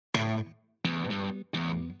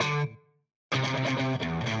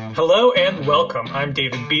Hello and welcome. I'm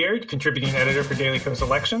David Beard, contributing editor for Daily Kos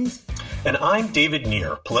Elections. And I'm David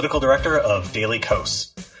Neer, political director of Daily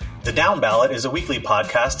Kos. The Down Ballot is a weekly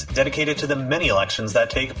podcast dedicated to the many elections that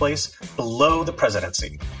take place below the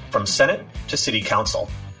presidency, from Senate to City Council.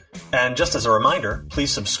 And just as a reminder,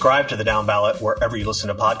 please subscribe to the Down Ballot wherever you listen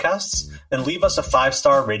to podcasts and leave us a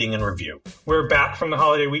 5-star rating and review. We're back from the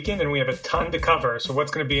holiday weekend and we have a ton to cover. So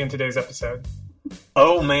what's going to be in today's episode?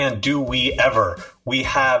 Oh man, do we ever. We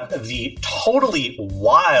have the totally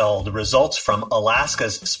wild results from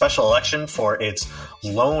Alaska's special election for its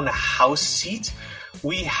lone House seat.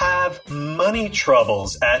 We have money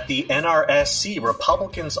troubles at the NRSC.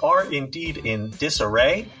 Republicans are indeed in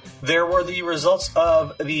disarray. There were the results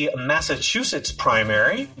of the Massachusetts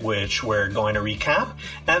primary, which we're going to recap,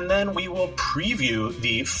 and then we will preview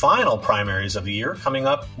the final primaries of the year coming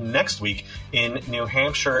up next week in New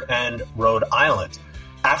Hampshire and Rhode Island.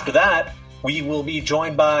 After that, we will be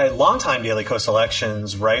joined by longtime Daily Kos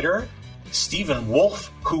Elections writer Stephen Wolf,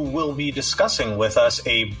 who will be discussing with us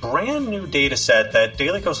a brand new data set that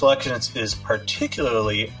Daily Kos Elections is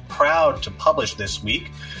particularly proud to publish this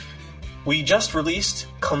week. We just released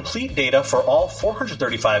complete data for all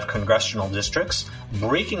 435 congressional districts,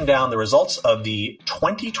 breaking down the results of the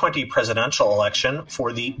 2020 presidential election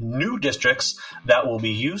for the new districts that will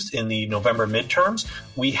be used in the November midterms.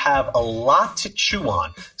 We have a lot to chew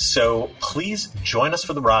on, so please join us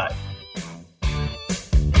for the ride.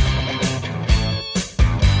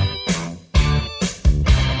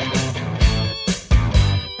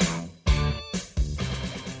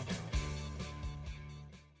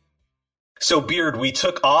 So, Beard, we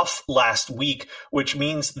took off last week, which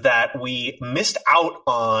means that we missed out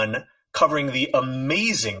on covering the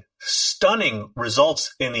amazing, stunning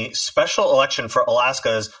results in the special election for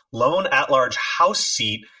Alaska's lone at-large House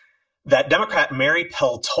seat that Democrat Mary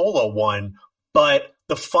Peltola won. But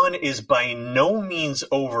the fun is by no means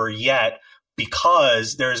over yet,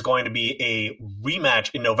 because there's going to be a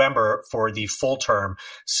rematch in November for the full term.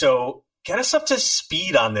 So get us up to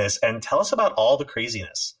speed on this and tell us about all the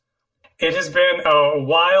craziness. It has been a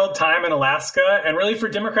wild time in Alaska, and really for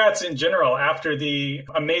Democrats in general, after the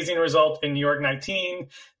amazing result in New York 19,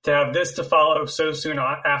 to have this to follow so soon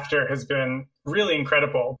after has been really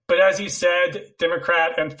incredible. But as you said,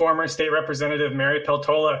 Democrat and former state representative Mary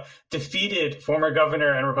Peltola defeated former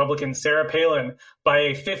governor and Republican Sarah Palin by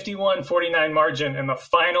a 51-49 margin in the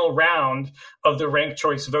final round of the ranked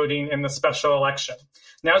choice voting in the special election.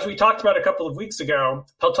 Now, as we talked about a couple of weeks ago,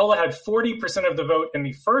 Peltola had 40% of the vote in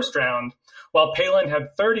the first round, while Palin had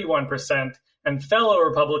 31%, and fellow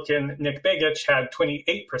Republican Nick Begich had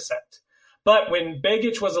 28%. But when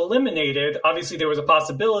Begich was eliminated, obviously there was a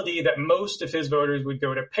possibility that most of his voters would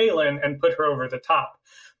go to Palin and put her over the top.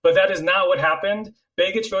 But that is not what happened.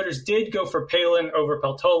 Begich voters did go for Palin over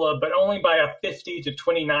Peltola, but only by a 50 to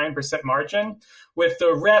 29% margin, with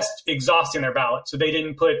the rest exhausting their ballot. So they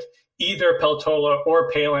didn't put either Peltola or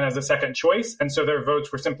Palin as a second choice, and so their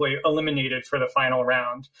votes were simply eliminated for the final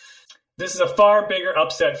round. This is a far bigger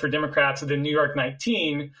upset for Democrats than New York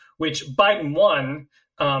 19, which Biden won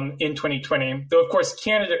in 2020, though, of course,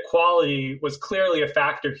 candidate quality was clearly a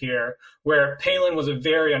factor here, where Palin was a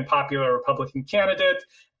very unpopular Republican candidate,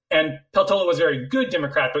 and Peltola was a very good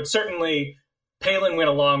Democrat, but certainly Palin went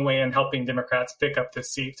a long way in helping Democrats pick up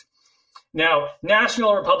this seat. Now,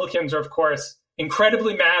 national Republicans are, of course,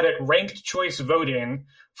 incredibly mad at ranked choice voting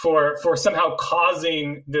for somehow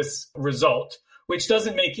causing this result, which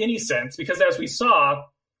doesn't make any sense because, as we saw,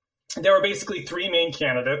 there were basically three main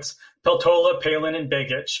candidates, Peltola, Palin, and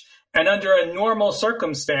Begich. And under a normal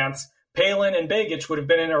circumstance, Palin and Begich would have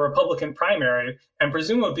been in a Republican primary, and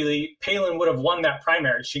presumably Palin would have won that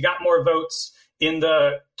primary. She got more votes in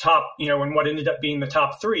the top, in what ended up being the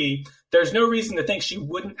top three. There's no reason to think she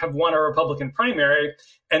wouldn't have won a Republican primary.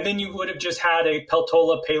 And then you would have just had a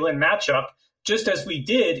Peltola-Palin matchup, just as we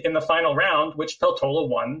did in the final round, which Peltola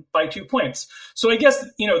won by 2 points. So I guess,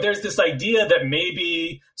 there's this idea that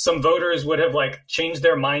maybe some voters would have changed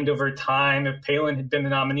their mind over time if Palin had been the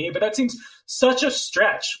nominee. But that seems such a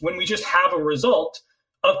stretch when we just have a result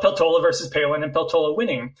of Peltola versus Palin and Peltola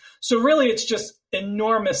winning. So really, it's just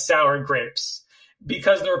enormous sour grapes,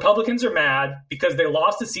 because the Republicans are mad because they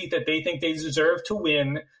lost a seat that they think they deserve to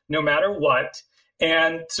win no matter what.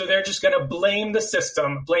 And so they're just going to blame the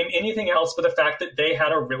system, blame anything else but the fact that they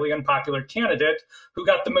had a really unpopular candidate who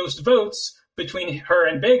got the most votes between her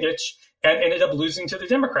and Begich and ended up losing to the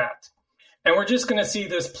Democrat. And we're just going to see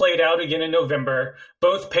this played out again in November.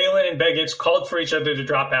 Both Palin and Begich called for each other to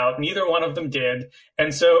drop out. Neither one of them did.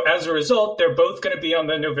 And so as a result, they're both going to be on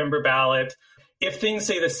the November ballot. If things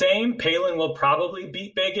stay the same, Palin will probably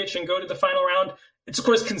beat Begich and go to the final round. It's, of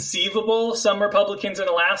course, conceivable some Republicans in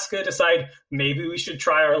Alaska decide maybe we should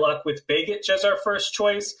try our luck with Begich as our first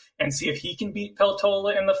choice and see if he can beat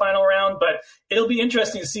Peltola in the final round. But it'll be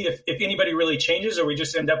interesting to see if anybody really changes or we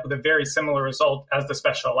just end up with a very similar result as the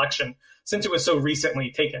special election, since it was so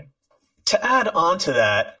recently taken. To add on to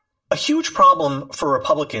that, a huge problem for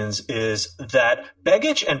Republicans is that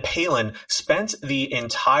Begich and Palin spent the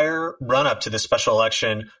entire run-up to the special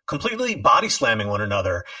election completely body slamming one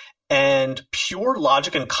another. And pure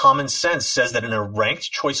logic and common sense says that in a ranked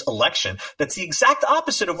choice election, that's the exact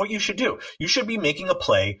opposite of what you should do. You should be making a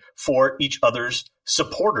play for each other's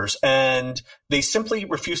supporters. And they simply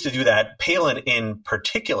refuse to do that, Palin in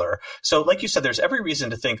particular. So like you said, there's every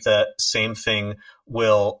reason to think the same thing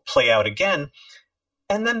will play out again.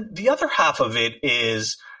 And then the other half of it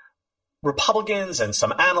is Republicans and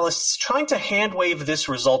some analysts trying to hand wave this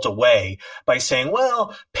result away by saying,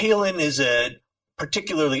 well, Palin is a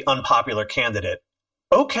particularly unpopular candidate.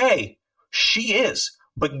 Okay, she is.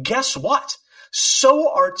 But guess what?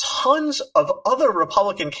 So are tons of other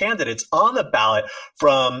Republican candidates on the ballot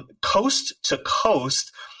from coast to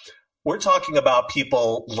coast. We're talking about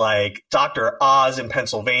people like Dr. Oz in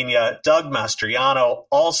Pennsylvania, Doug Mastriano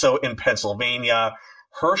also in Pennsylvania,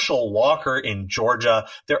 Herschel Walker in Georgia.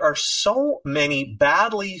 There are so many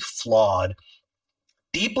badly flawed,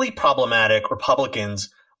 deeply problematic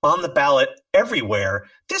Republicans on the ballot everywhere.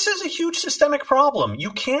 This is a huge systemic problem. You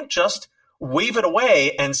can't just wave it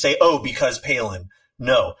away and say, oh, because Palin.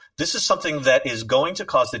 No, this is something that is going to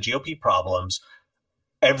cause the GOP problems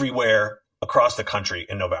everywhere across the country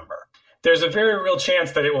in November. There's a very real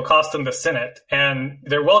chance that it will cost them the Senate, and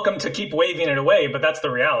they're welcome to keep waving it away, but that's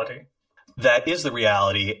the reality. That is the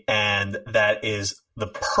reality, and that is the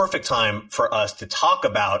perfect time for us to talk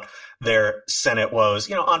about their Senate woes.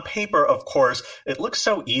 You know, on paper, of course, it looks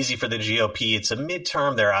so easy for the GOP. It's a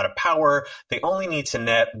midterm. They're out of power. They only need to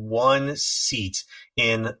net one seat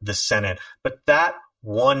in the Senate. But that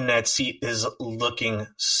one net seat is looking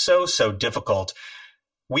so difficult.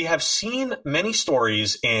 We have seen many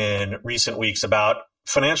stories in recent weeks about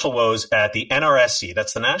financial woes at the NRSC.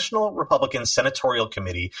 That's the National Republican Senatorial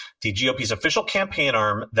Committee, the GOP's official campaign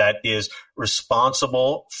arm that is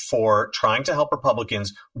responsible for trying to help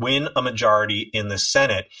Republicans win a majority in the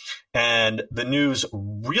Senate. And the news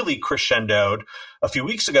really crescendoed a few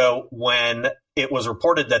weeks ago when it was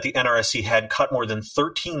reported that the NRSC had cut more than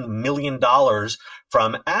 $13 million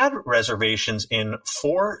from ad reservations in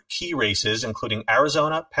 4 key races, including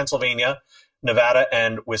Arizona, Pennsylvania, Nevada,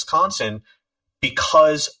 and Wisconsin,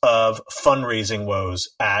 because of fundraising woes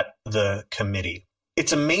at the committee.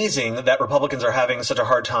 It's amazing that Republicans are having such a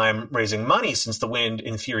hard time raising money since the wind,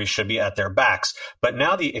 in theory, should be at their backs. But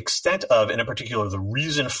now the extent of, and in particular, the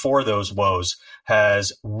reason for those woes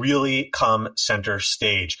has really come center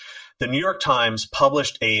stage. The New York Times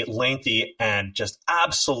published a lengthy and just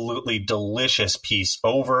absolutely delicious piece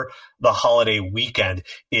over the holiday weekend.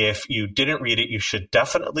 If you didn't read it, you should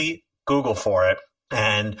definitely Google for it.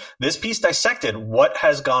 And this piece dissected what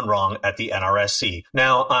has gone wrong at the NRSC.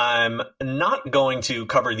 Now, I'm not going to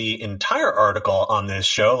cover the entire article on this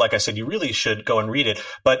show. Like I said, you really should go and read it.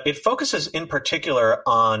 But it focuses in particular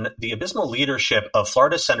on the abysmal leadership of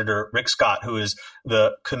Florida Senator Rick Scott, who is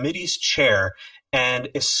the committee's chair, and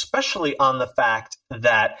especially on the fact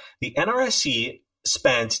that the NRSC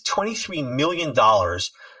spent $23 million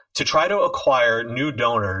to try to acquire new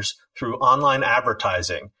donors through online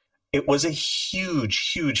advertising. It was a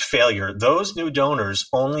huge failure. Those new donors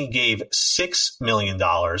only gave $6 million.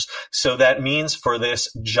 So that means for this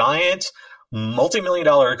giant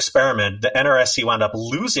multi-million-dollar experiment, the NRSC wound up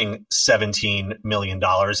losing $17 million.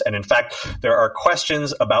 And in fact, there are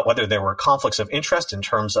questions about whether there were conflicts of interest in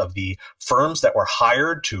terms of the firms that were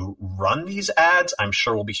hired to run these ads. I'm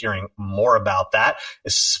sure we'll be hearing more about that,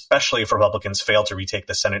 especially if Republicans fail to retake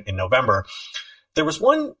the Senate in November. There was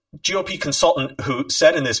one GOP consultant who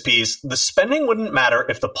said in this piece, the spending wouldn't matter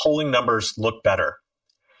if the polling numbers looked better.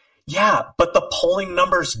 Yeah, but the polling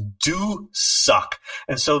numbers do suck.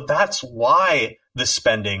 And so that's why the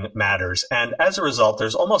spending matters. And as a result,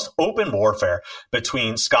 there's almost open warfare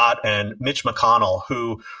between Scott and Mitch McConnell,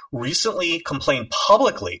 who recently complained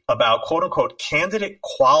publicly about quote unquote candidate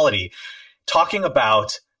quality, talking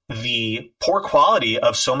about the poor quality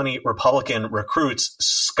of so many Republican recruits.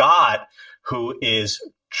 Scott, who is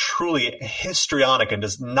truly histrionic and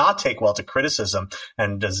does not take well to criticism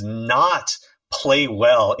and does not play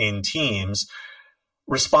well in teams,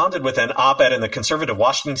 responded with an op-ed in the conservative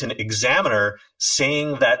Washington Examiner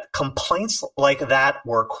saying that complaints like that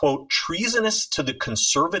were, quote, treasonous to the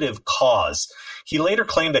conservative cause. He later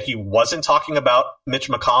claimed that he wasn't talking about Mitch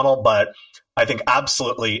McConnell, but I think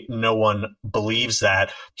absolutely no one believes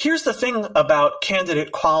that. Here's the thing about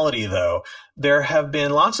candidate quality, though. There have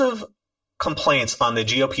been lots of complaints on the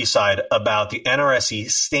GOP side about the NRSE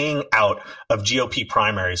staying out of GOP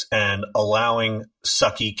primaries and allowing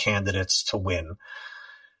sucky candidates to win.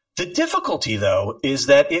 The difficulty, though, is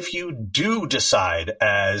that if you do decide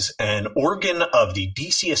as an organ of the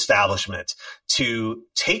DC establishment to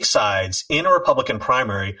take sides in a Republican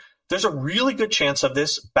primary, there's a really good chance of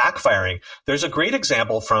this backfiring. There's a great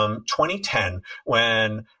example from 2010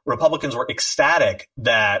 when Republicans were ecstatic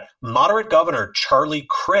that moderate governor Charlie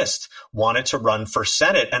Crist wanted to run for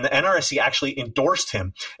Senate, and the NRSC actually endorsed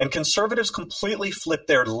him. And conservatives completely flipped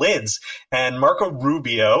their lids, and Marco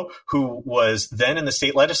Rubio, who was then in the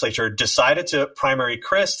state legislature, decided to primary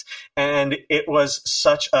Crist, and it was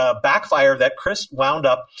such a backfire that Crist wound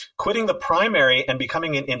up quitting the primary and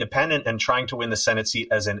becoming an independent and trying to win the Senate seat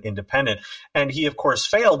as an independent. And he, of course,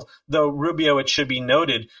 failed, though Rubio, it should be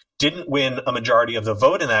noted, didn't win a majority of the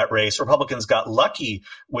vote in that race. Republicans got lucky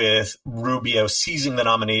with Rubio seizing the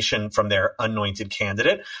nomination from their anointed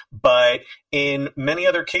candidate. But in many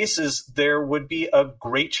other cases, there would be a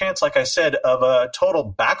great chance, like I said, of a total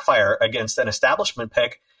backfire against an establishment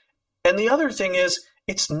pick. And the other thing is,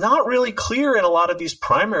 it's not really clear in a lot of these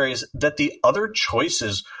primaries that the other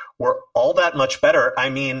choices were all that much better.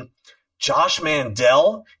 I mean, Josh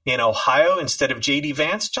Mandel in Ohio instead of J.D.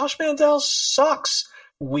 Vance. Josh Mandel sucks.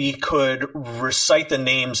 We could recite the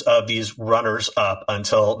names of these runners up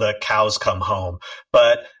until the cows come home.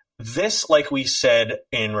 But this, like we said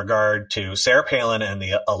in regard to Sarah Palin and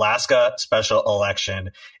the Alaska special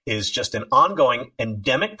election, is just an ongoing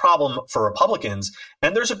endemic problem for Republicans,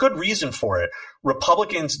 and there's a good reason for it.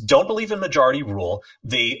 Republicans don't believe in majority rule.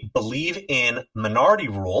 They believe in minority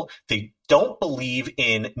rule. They don't believe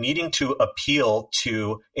in needing to appeal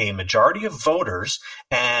to a majority of voters,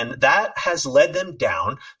 and that has led them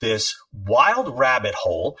down this wild rabbit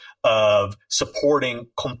hole of supporting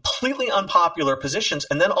completely unpopular positions.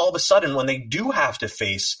 And then all of a sudden, when they do have to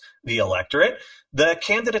face the electorate, the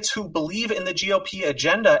candidates who believe in the GOP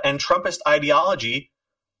agenda and Trumpist ideology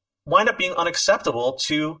wind up being unacceptable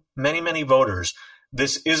to many, many voters.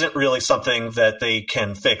 This isn't really something that they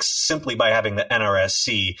can fix simply by having the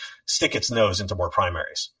NRSC stick its nose into more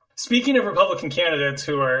primaries. Speaking of Republican candidates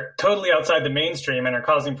who are totally outside the mainstream and are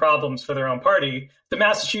causing problems for their own party, the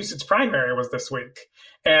Massachusetts primary was this week.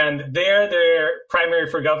 And their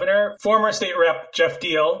primary for governor, former state rep Jeff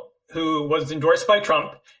Deal, who was endorsed by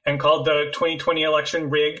Trump and called the 2020 election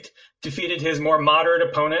rigged, defeated his more moderate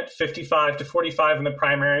opponent, 55-45 in the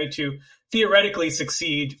primary, to theoretically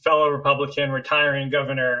succeed fellow Republican retiring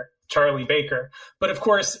Governor Charlie Baker. But of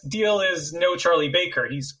course, Deal is no Charlie Baker.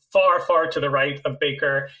 He's far, far to the right of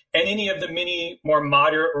Baker and any of the many more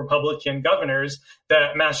moderate Republican governors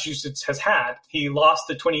that Massachusetts has had. He lost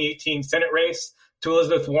the 2018 Senate race to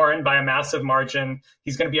Elizabeth Warren by a massive margin.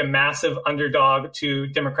 He's going to be a massive underdog to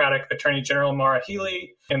Democratic Attorney General Maura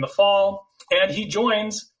Healey in the fall. And he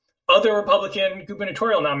joins other Republican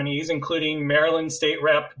gubernatorial nominees, including Maryland State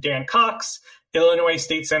Rep Dan Cox, Illinois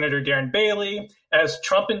State Senator Darren Bailey, as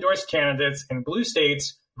Trump-endorsed candidates in blue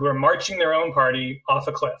states who are marching their own party off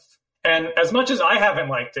a cliff. And as much as I haven't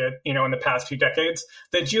liked it, in the past few decades,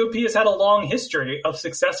 the GOP has had a long history of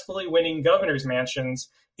successfully winning governor's mansions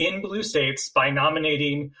in blue states by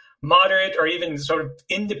nominating moderate or even sort of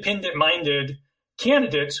independent-minded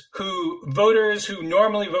candidates who voters who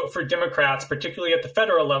normally vote for Democrats, particularly at the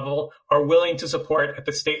federal level, are willing to support at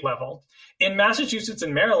the state level. In Massachusetts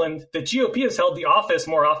and Maryland, the GOP has held the office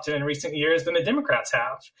more often in recent years than the Democrats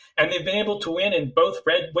have, and they've been able to win in both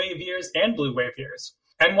red wave years and blue wave years.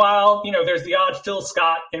 And while, there's the odd Phil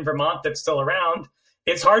Scott in Vermont that's still around,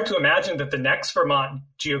 it's hard to imagine that the next Vermont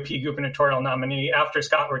GOP gubernatorial nominee after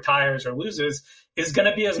Scott retires or loses is going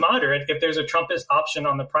to be as moderate if there's a Trumpist option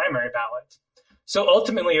on the primary ballot. So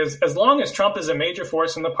ultimately, as long as Trump is a major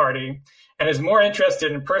force in the party and is more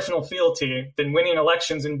interested in personal fealty than winning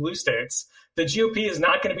elections in blue states, the GOP is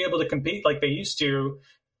not going to be able to compete like they used to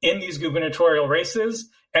in these gubernatorial races.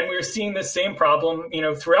 And we're seeing this same problem,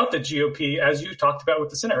 throughout the GOP, as you talked about with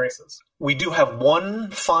the Senate races. We do have one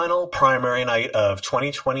final primary night of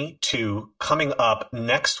 2022 coming up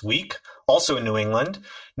next week, also in New England.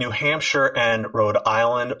 New Hampshire and Rhode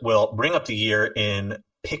Island will bring up the year in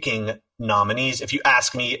picking nominees. If you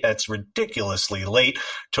ask me, it's ridiculously late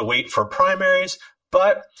to wait for primaries,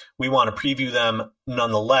 but we want to preview them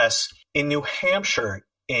nonetheless. In New Hampshire,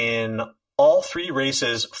 in all three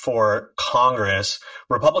races for Congress,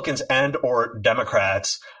 Republicans and or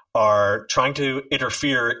Democrats are trying to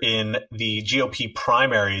interfere in the GOP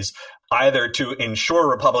primaries, either to ensure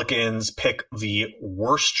Republicans pick the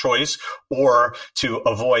worst choice or to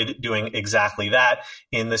avoid doing exactly that.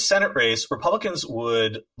 In the Senate race, Republicans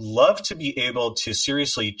would love to be able to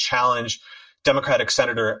seriously challenge Democratic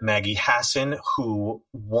Senator Maggie Hassan, who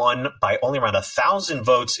won by only around 1,000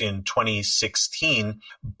 votes in 2016.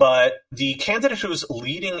 But the candidate who's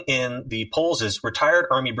leading in the polls is retired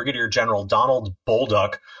Army Brigadier General Donald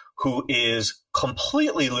Bolduc, who is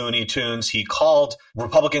completely Looney Tunes. He called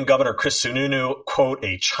Republican Governor Chris Sununu, quote,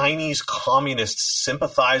 a Chinese communist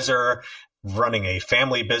sympathizer running a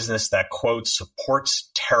family business that, quote,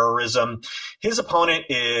 supports terrorism. His opponent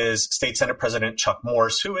is State Senate President Chuck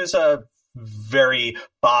Morse, who is a very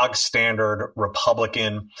bog standard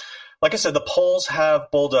Republican. Like I said, the polls have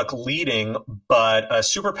Bolduc leading, but a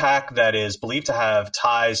super PAC that is believed to have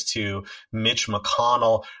ties to Mitch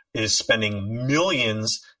McConnell is spending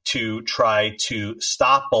millions to try to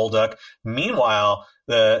stop Bolduc. Meanwhile,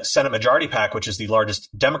 the Senate Majority PAC, which is the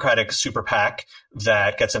largest Democratic super PAC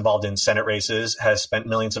that gets involved in Senate races, has spent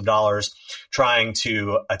millions of dollars trying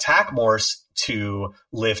to attack Morse to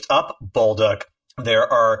lift up Bolduc.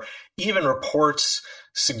 There are even reports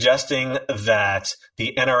suggesting that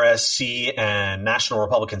the NRSC and national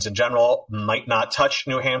Republicans in general might not touch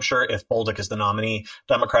New Hampshire if Bolduc is the nominee.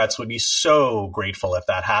 Democrats would be so grateful if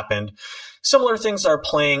that happened. Similar things are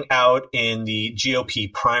playing out in the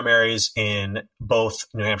GOP primaries in both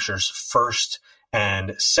New Hampshire's 1st and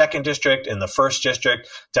 2nd district. In the 1st district,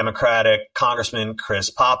 Democratic Congressman Chris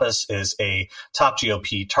Pappas is a top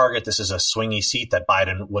GOP target. This is a swingy seat that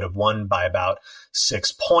Biden would have won by about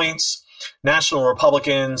 6 points. National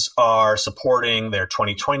Republicans are supporting their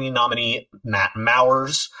 2020 nominee, Matt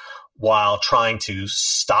Mowers, while trying to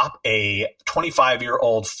stop a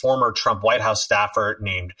 25-year-old former Trump White House staffer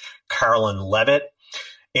named Carolyn Levitt.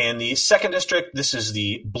 In the 2nd district, this is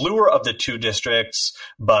the bluer of the two districts,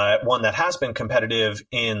 but one that has been competitive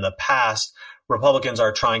in the past. Republicans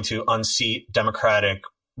are trying to unseat Democratic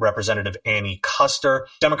Representative Annie Kuster.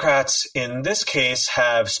 Democrats in this case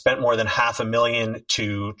have spent more than $500,000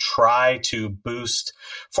 to try to boost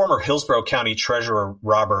former Hillsborough County Treasurer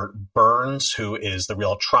Robert Burns, who is the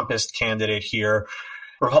real Trumpist candidate here.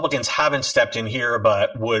 Republicans haven't stepped in here,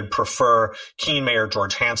 but would prefer Keene Mayor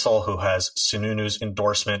George Hansel, who has Sununu's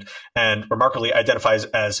endorsement and remarkably identifies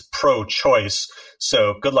as pro-choice.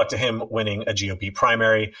 So good luck to him winning a GOP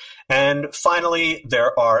primary. And finally,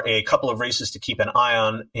 there are a couple of races to keep an eye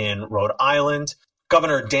on in Rhode Island.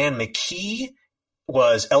 Governor Dan McKee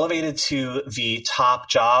was elevated to the top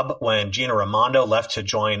job when Gina Raimondo left to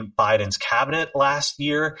join Biden's cabinet last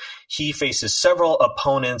year. He faces several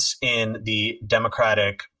opponents in the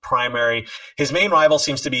Democratic primary. His main rival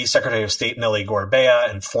seems to be Secretary of State Nellie Gorbea,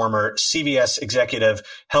 and former CVS executive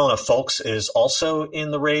Helena Foulkes is also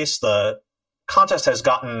in the race. The contest has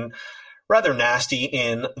gotten rather nasty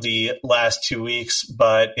in the last 2 weeks,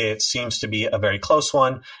 but it seems to be a very close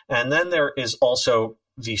one. And then there is also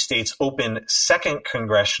the state's open 2nd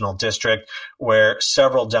congressional district, where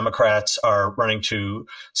several Democrats are running to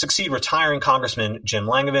succeed retiring Congressman Jim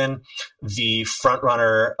Langevin. The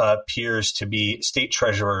frontrunner appears to be State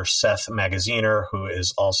Treasurer Seth Magaziner, who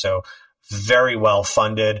is also very well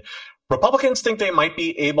funded. Republicans think they might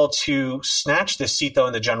be able to snatch this seat, though,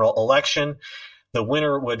 in the general election. The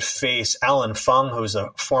winner would face Alan Fung, who is a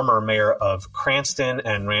former mayor of Cranston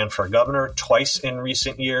and ran for governor twice in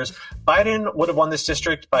recent years. Biden would have won this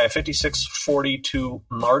district by a 56-42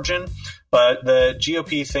 margin, but the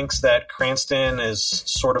GOP thinks that Cranston is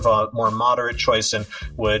sort of a more moderate choice and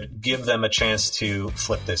would give them a chance to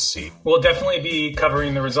flip this seat. We'll definitely be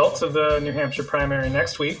covering the results of the New Hampshire primary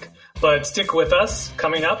next week. But stick with us.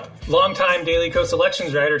 Coming up, longtime Daily Kos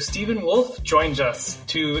elections writer Stephen Wolfe joins us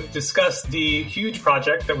to discuss the huge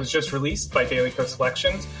project that was just released by Daily Kos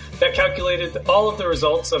Elections that calculated all of the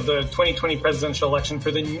results of the 2020 presidential election for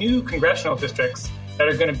the new congressional districts that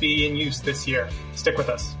are going to be in use this year. Stick with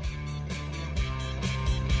us.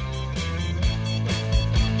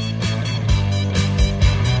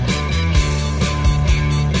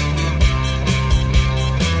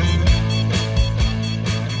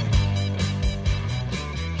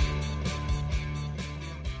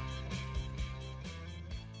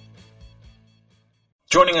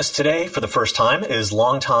 Joining us today for the first time is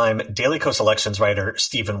longtime Daily Kos elections writer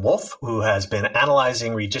Stephen Wolfe, who has been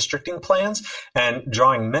analyzing redistricting plans and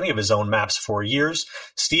drawing many of his own maps for years.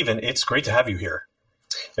 Stephen, it's great to have you here.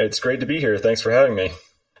 It's great to be here. Thanks for having me.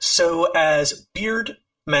 So as Beard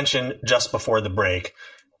mentioned just before the break,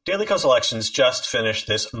 Daily Kos Elections just finished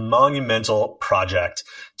this monumental project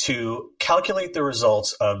to calculate the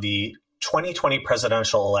results of the 2020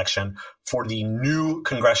 presidential election for the new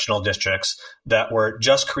congressional districts that were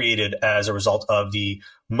just created as a result of the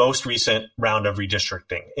most recent round of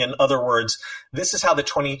redistricting. In other words, this is how the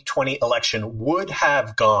 2020 election would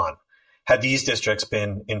have gone had these districts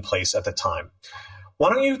been in place at the time. Why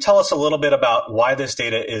don't you tell us a little bit about why this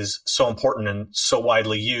data is so important and so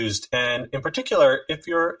widely used, and in particular, if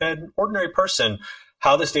you're an ordinary person,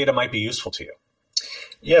 how this data might be useful to you?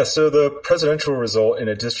 Yeah, so the presidential result in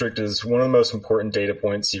a district is one of the most important data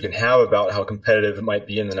points you can have about how competitive it might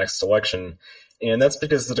be in the next election. And that's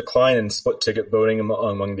because the decline in split-ticket voting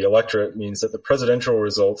among the electorate means that the presidential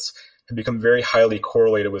results have become very highly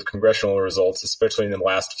correlated with congressional results, especially in the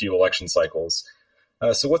last few election cycles.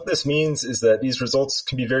 So what this means is that these results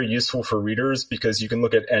can be very useful for readers because you can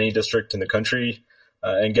look at any district in the country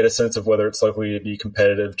and get a sense of whether it's likely to be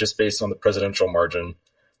competitive just based on the presidential margin.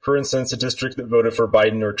 For instance, a district that voted for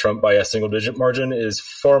Biden or Trump by a single-digit margin is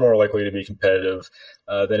far more likely to be competitive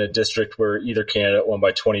than a district where either candidate won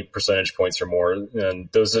by 20 percentage points or more. And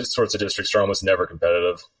those sorts of districts are almost never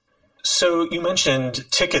competitive. So you mentioned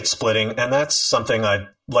ticket splitting, and that's something I'd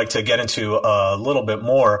like to get into a little bit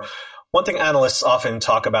more. One thing analysts often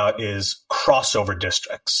talk about is crossover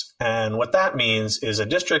districts. And what that means is a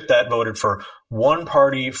district that voted for one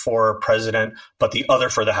party for president, but the other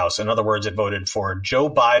for the House. In other words, it voted for Joe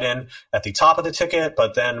Biden at the top of the ticket,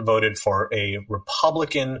 but then voted for a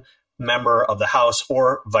Republican member of the House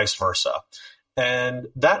or vice versa. And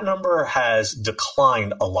that number has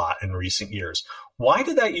declined a lot in recent years. Why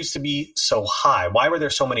did that used to be so high? Why were there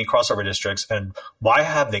so many crossover districts, and why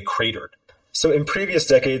have they cratered? So in previous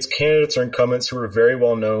decades, candidates or incumbents who were very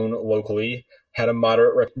well known locally, had a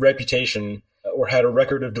moderate reputation, or had a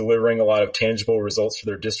record of delivering a lot of tangible results for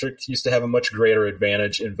their district used to have a much greater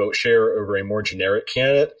advantage in vote share over a more generic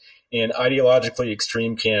candidate, and ideologically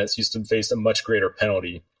extreme candidates used to face a much greater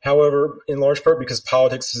penalty. However, in large part because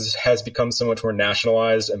politics has become so much more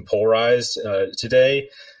nationalized and polarized today,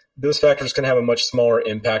 those factors can have a much smaller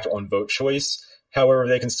impact on vote choice. However,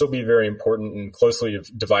 they can still be very important in closely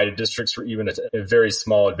divided districts where even a very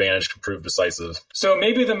small advantage can prove decisive. So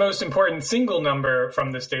maybe the most important single number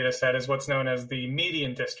from this data set is what's known as the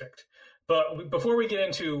median district. But before we get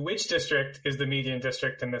into which district is the median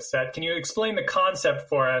district in this set, can you explain the concept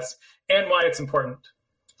for us and why it's important?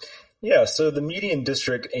 Yeah, so the median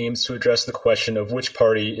district aims to address the question of which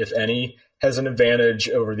party, if any, has an advantage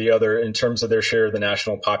over the other in terms of their share of the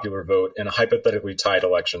national popular vote in a hypothetically tied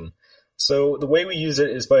election. So the way we use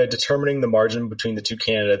it is by determining the margin between the two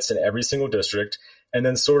candidates in every single district, and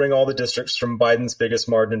then sorting all the districts from Biden's biggest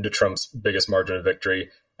margin to Trump's biggest margin of victory,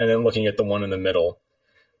 and then looking at the one in the middle.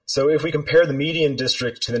 So if we compare the median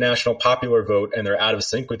district to the national popular vote and they're out of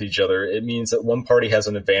sync with each other, it means that one party has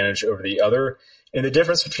an advantage over the other. And the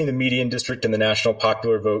difference between the median district and the national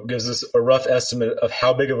popular vote gives us a rough estimate of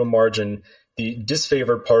how big of a margin the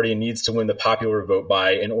disfavored party needs to win the popular vote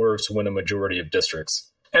by in order to win a majority of districts.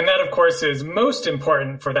 And that, of course, is most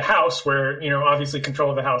important for the House, where, obviously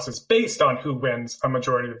control of the House is based on who wins a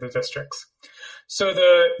majority of the districts. So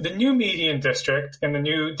the new median district in the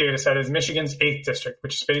new data set is Michigan's 8th district,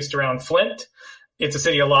 which is based around Flint. It's a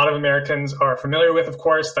city a lot of Americans are familiar with, of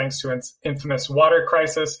course, thanks to its infamous water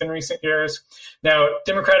crisis in recent years. Now,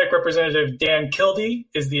 Democratic Representative Dan Kildee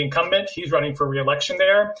is the incumbent. He's running for re-election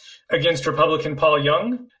there against Republican Paul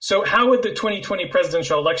Young. So how would the 2020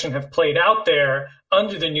 presidential election have played out there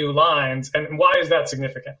under the new lines, and why is that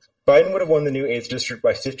significant? Biden would have won the new 8th district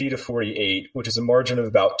by 50 to 48, which is a margin of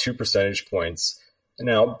about 2 percentage points.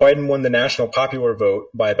 Now, Biden won the national popular vote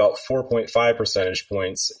by about 4.5 percentage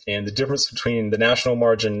points, and the difference between the national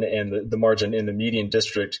margin and the margin in the median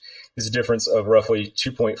district is a difference of roughly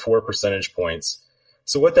 2.4 percentage points.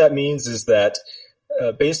 So what that means is that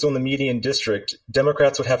based on the median district,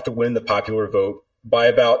 Democrats would have to win the popular vote by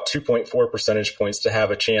about 2.4 percentage points to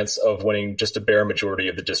have a chance of winning just a bare majority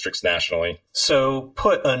of the districts nationally. So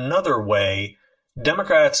put another way,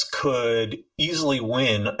 Democrats could easily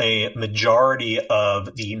win a majority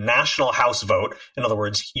of the national House vote. In other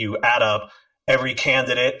words, you add up every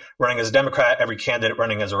candidate running as a Democrat, every candidate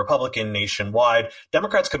running as a Republican nationwide.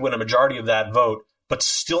 Democrats could win a majority of that vote, but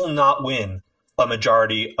still not win a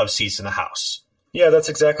majority of seats in the House. Yeah, that's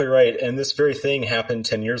exactly right. And this very thing happened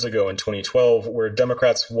 10 years ago in 2012, where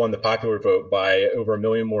Democrats won the popular vote by over 1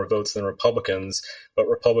 million more votes than Republicans, but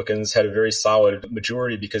Republicans had a very solid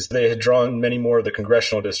majority because they had drawn many more of the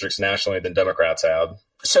congressional districts nationally than Democrats had.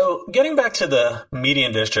 So getting back to the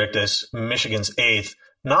median district as Michigan's 8th,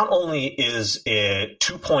 not only is it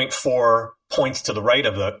 2.4 points to the right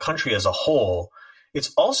of the country as a whole,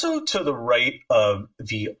 it's also to the right of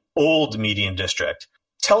the old median district.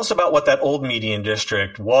 Tell us about what that old median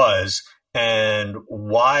district was, and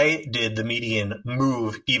why did the median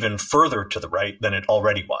move even further to the right than it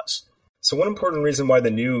already was? So one important reason why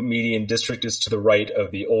the new median district is to the right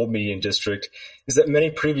of the old median district is that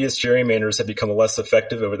many previous gerrymanders have become less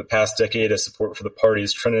effective over the past decade as support for the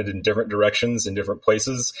parties trended in different directions in different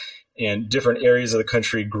places, and different areas of the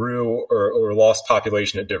country grew or lost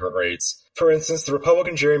population at different rates. For instance, the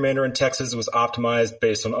Republican gerrymander in Texas was optimized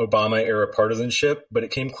based on Obama-era partisanship, but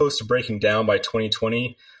it came close to breaking down by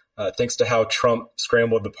 2020, thanks to how Trump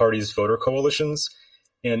scrambled the party's voter coalitions.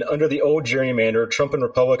 And under the old gerrymander, Trump and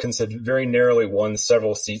Republicans had very narrowly won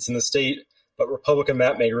several seats in the state, but Republican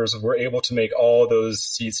mapmakers were able to make all of those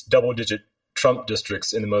seats double-digit Trump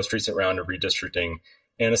districts in the most recent round of redistricting.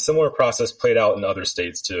 And a similar process played out in other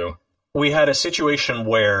states, too. We had a situation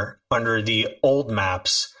where, under the old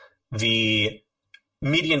maps, the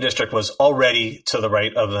median district was already to the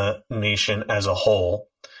right of the nation as a whole.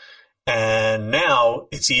 And now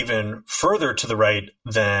it's even further to the right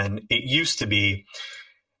than it used to be.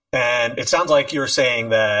 And it sounds like you're saying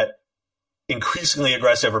that increasingly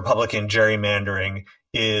aggressive Republican gerrymandering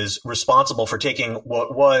is responsible for taking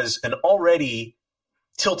what was an already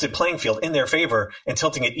tilted playing field in their favor and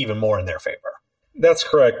tilting it even more in their favor. That's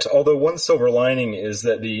correct. Although one silver lining is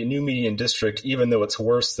that the new median district, even though it's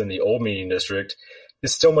worse than the old median district,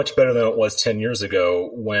 is still much better than it was 10 years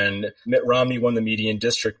ago when Mitt Romney won the median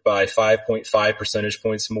district by 5.5 percentage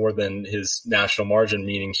points more than his national margin,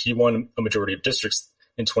 meaning he won a majority of districts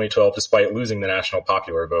in 2012 despite losing the national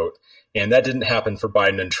popular vote. And that didn't happen for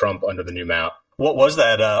Biden and Trump under the new map. What was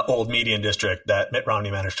that old median district that Mitt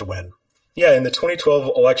Romney managed to win? Yeah, in the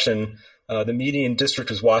 2012 election, the median district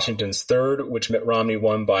was Washington's third, which Mitt Romney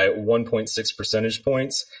won by 1.6 percentage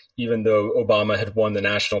points, even though Obama had won the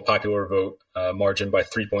national popular vote margin by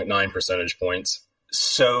 3.9 percentage points.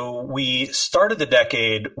 So we started the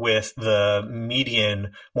decade with the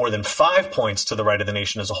median more than 5 points to the right of the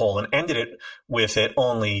nation as a whole and ended it with it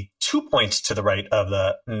only 2 points to the right of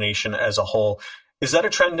the nation as a whole. Is that a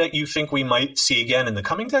trend that you think we might see again in the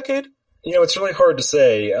coming decade? You know, it's really hard to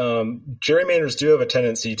say. Gerrymanders do have a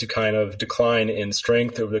tendency to kind of decline in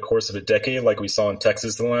strength over the course of a decade, like we saw in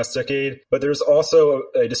Texas in the last decade. But there's also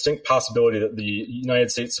a distinct possibility that the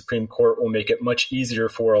United States Supreme Court will make it much easier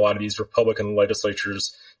for a lot of these Republican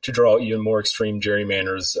legislatures to draw even more extreme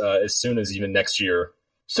gerrymanders as soon as even next year.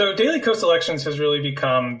 So Daily Kos elections has really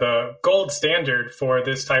become the gold standard for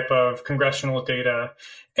this type of congressional data.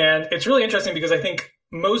 And it's really interesting because I think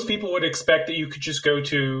most people would expect that you could just go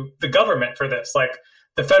to the government for this. Like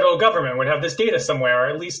the federal government would have this data somewhere, or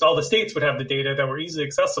at least all the states would have the data that were easily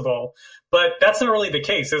accessible. But that's not really the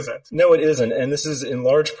case, is it? No, it isn't. And this is in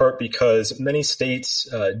large part because many states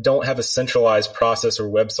don't have a centralized process or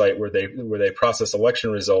website where they process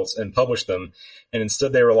election results and publish them. And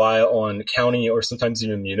instead they rely on county or sometimes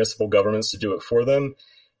even municipal governments to do it for them.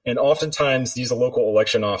 And oftentimes these local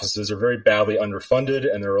election offices are very badly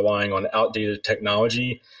underfunded and they're relying on outdated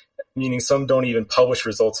technology, meaning some don't even publish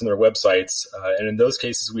results in their websites. And in those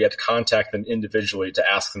cases, we had to contact them individually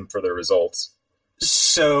to ask them for their results.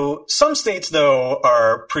 So some states, though,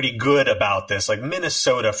 are pretty good about this. Like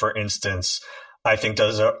Minnesota, for instance, I think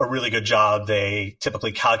does a really good job. They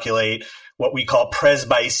typically calculate what we call pres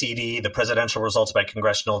by CD, the presidential results by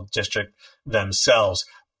congressional district themselves.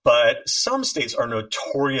 But some states are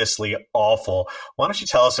notoriously awful. Why don't you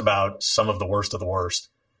tell us about some of the worst of the worst?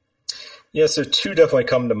 Yeah, so two definitely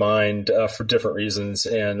come to mind for different reasons.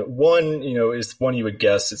 And one, is one you would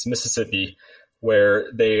guess. It's Mississippi,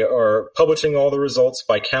 where they are publishing all the results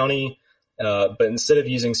by county, but instead of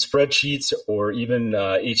using spreadsheets or even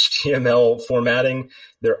HTML formatting,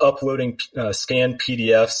 they're uploading scanned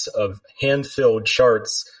PDFs of hand-filled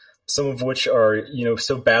charts, some of which are,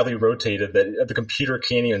 so badly rotated that the computer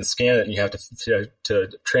can't even scan it, and you have to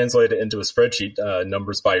translate it into a spreadsheet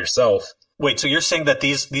numbers by yourself. Wait, so you're saying that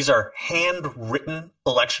these are handwritten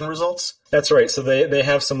election results? That's right. So they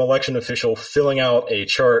have some election official filling out a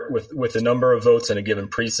chart with the number of votes in a given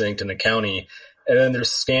precinct in a county, and then they're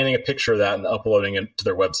scanning a picture of that and uploading it to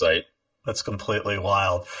their website. That's completely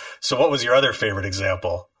wild. So what was your other favorite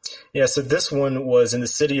example? Yeah, so this one was in the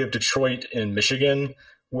city of Detroit in Michigan,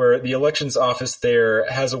 where the elections office there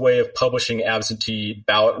has a way of publishing absentee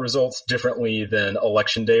ballot results differently than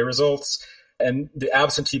election day results. And the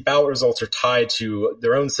absentee ballot results are tied to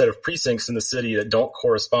their own set of precincts in the city that don't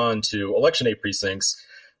correspond to election day precincts.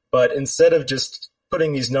 But instead of just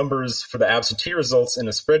putting these numbers for the absentee results in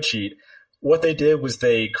a spreadsheet, what they did was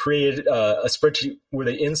they created a spreadsheet where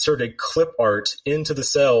they inserted clip art into the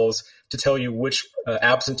cells to tell you which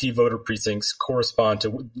absentee voter precincts correspond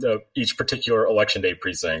to each particular election day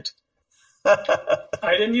precinct.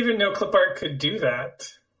 I didn't even know clipart could do that.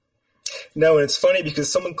 No, and it's funny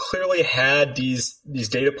because someone clearly had these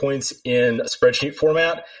data points in a spreadsheet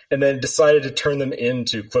format and then decided to turn them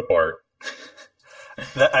into clipart.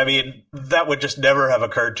 That would just never have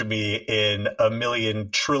occurred to me in a million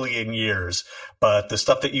trillion years. But the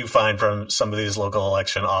stuff that you find from some of these local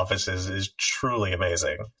election offices is truly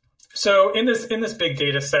amazing. So in this big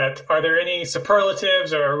data set, are there any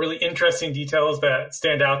superlatives or really interesting details that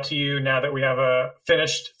stand out to you now that we have a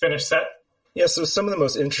finished set? Yeah, so some of the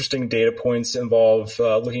most interesting data points involve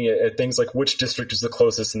looking at things like which district is the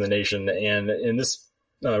closest in the nation. And in this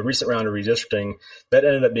recent round of redistricting, that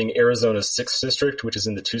ended up being Arizona's 6th district, which is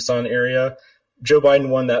in the Tucson area. Joe Biden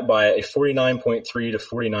won that by a 49.3 to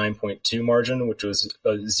 49.2 margin, which was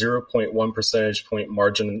a 0.1 percentage point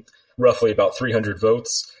margin, roughly about 300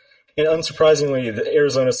 votes. And unsurprisingly, the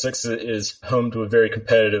Arizona 6 is home to a very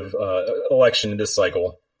competitive election in this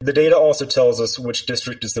cycle. The data also tells us which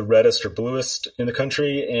district is the reddest or bluest in the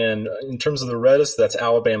country. And in terms of the reddest, that's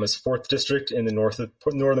Alabama's 4th district in the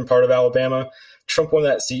northern part of Alabama. Trump won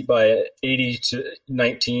that seat by 80 to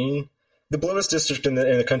 19. The bluest district in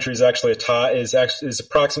the country is actually is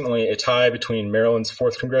approximately a tie between Maryland's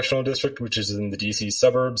 4th congressional district, which is in the D.C.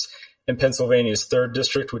 suburbs, and Pennsylvania's 3rd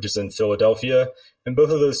district, which is in Philadelphia. And both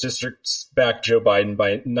of those districts back Joe Biden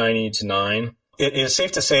by 90 to 9. It is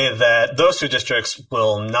safe to say that those two districts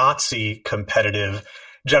will not see competitive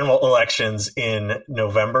general elections in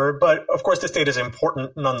November. But of course, this data is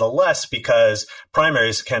important nonetheless because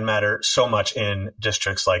primaries can matter so much in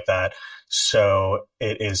districts like that. So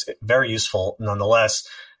it is very useful nonetheless.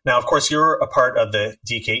 Now, of course, you're a part of the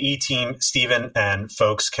DKE team, Stephen, and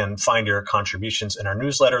folks can find your contributions in our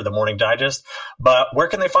newsletter, The Morning Digest. But where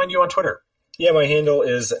can they find you on Twitter? Yeah, my handle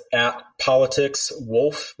is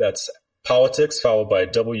 @politicswolf. That's politics followed by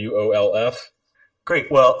WOLF.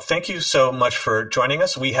 Great. Well, thank you so much for joining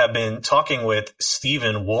us. We have been talking with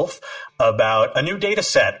Stephen Wolf about a new data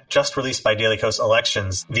set just released by Daily Kos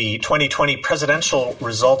Elections, the 2020 presidential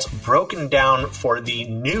results broken down for the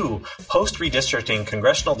new post-redistricting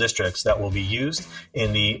congressional districts that will be used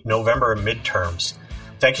in the November midterms.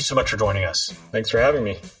 Thank you so much for joining us. Thanks for having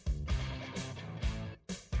me.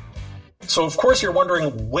 So, of course, you're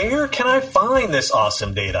wondering, where can I find this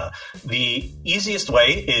awesome data? The easiest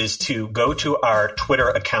way is to go to our Twitter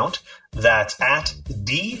account, that's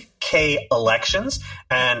 @DKElections,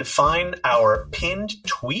 and find our pinned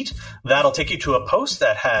tweet. That'll take you to a post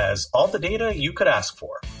that has all the data you could ask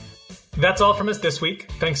for. That's all from us this week.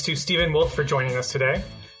 Thanks to Stephen Wolf for joining us today.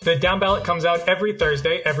 The Down Ballot comes out every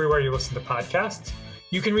Thursday, everywhere you listen to podcasts.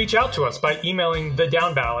 You can reach out to us by emailing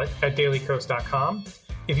thedownballot@dailykos.com.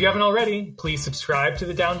 If you haven't already, please subscribe to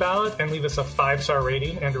The Down Ballot and leave us a 5-star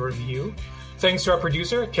rating and a review. Thanks to our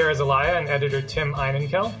producer, Kara Zelaya, and editor Tim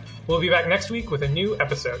Einenkel. We'll be back next week with a new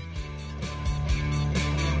episode.